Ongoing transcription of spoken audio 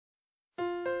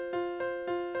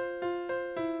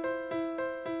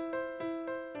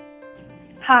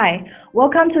Hi,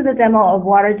 welcome to the demo of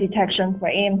water detection for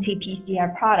AMT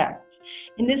PCI products.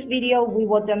 In this video, we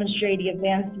will demonstrate the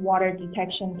advanced water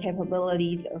detection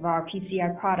capabilities of our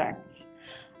PCI products.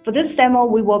 For this demo,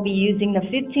 we will be using the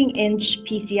 15-inch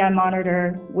PCI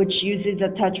monitor, which uses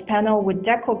a touch panel with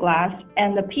decal glass,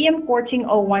 and the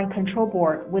PM1401 control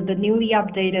board with the newly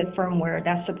updated firmware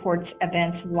that supports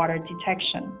advanced water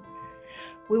detection.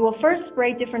 We will first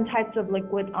spray different types of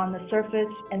liquid on the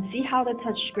surface and see how the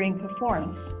touchscreen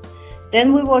performs.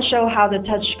 Then we will show how the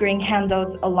touchscreen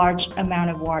handles a large amount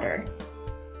of water.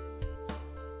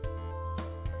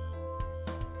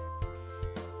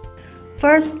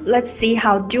 First, let's see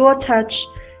how dual touch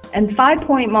and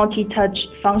 5-point multi-touch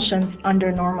functions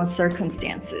under normal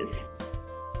circumstances.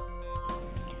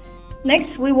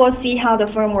 Next, we will see how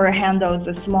the firmware handles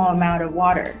a small amount of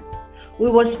water. We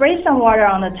will spray some water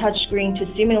on the touchscreen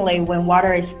to simulate when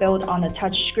water is spilled on the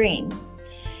touchscreen.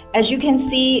 As you can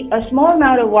see, a small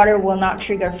amount of water will not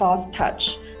trigger false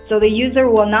touch, so the user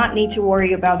will not need to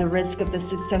worry about the risk of the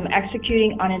system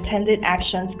executing unintended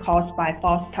actions caused by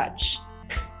false touch.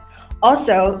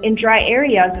 Also, in dry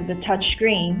areas of the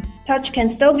touchscreen, touch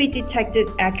can still be detected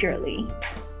accurately.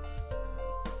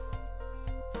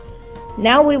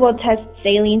 Now we will test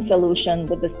saline solution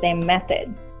with the same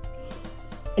method.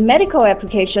 In medical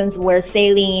applications where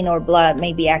saline or blood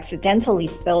may be accidentally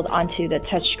spilled onto the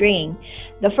touchscreen,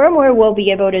 the firmware will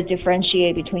be able to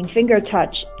differentiate between finger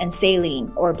touch and saline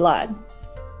or blood.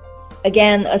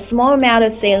 Again, a small amount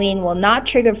of saline will not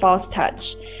trigger false touch,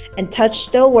 and touch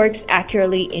still works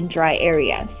accurately in dry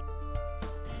areas.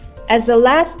 As the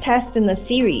last test in the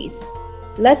series,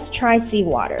 let's try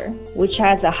seawater, which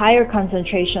has a higher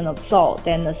concentration of salt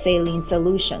than the saline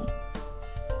solution.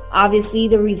 Obviously,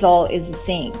 the result is the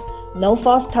same. No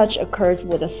false touch occurs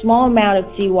with a small amount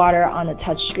of seawater on the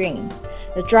touchscreen.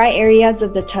 The dry areas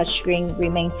of the touchscreen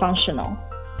remain functional.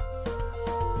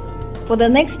 For the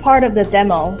next part of the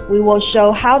demo, we will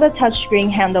show how the touchscreen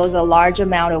handles a large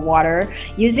amount of water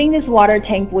using this water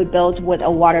tank we built with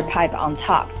a water pipe on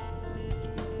top.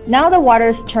 Now the water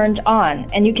is turned on,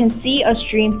 and you can see a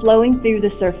stream flowing through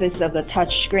the surface of the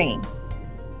touchscreen.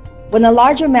 When a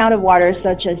large amount of water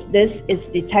such as this is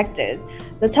detected,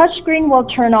 the touchscreen will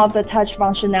turn off the touch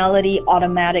functionality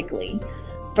automatically.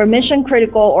 For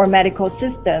mission-critical or medical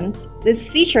systems, this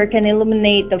feature can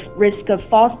eliminate the risk of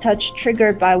false touch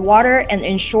triggered by water and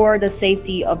ensure the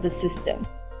safety of the system.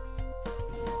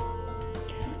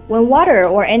 When water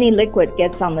or any liquid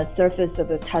gets on the surface of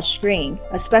the touchscreen,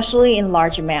 especially in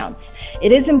large amounts,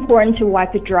 it is important to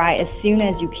wipe it dry as soon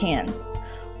as you can.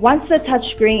 Once the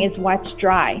touchscreen is wiped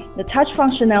dry, the touch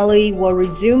functionality will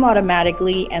resume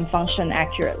automatically and function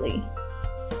accurately.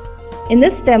 In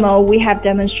this demo, we have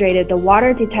demonstrated the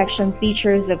water detection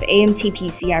features of AMT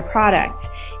PCI products,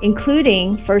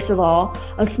 including, first of all,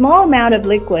 a small amount of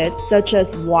liquid such as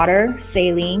water,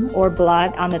 saline, or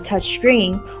blood on the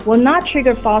touchscreen will not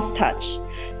trigger false touch.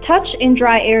 Touch in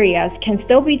dry areas can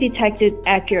still be detected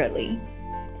accurately.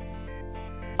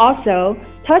 Also,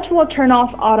 touch will turn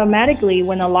off automatically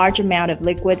when a large amount of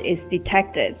liquid is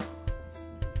detected.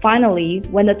 Finally,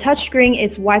 when the touchscreen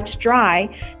is wiped dry,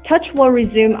 touch will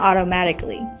resume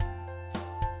automatically.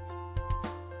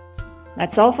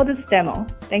 That's all for this demo.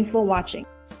 Thanks for watching.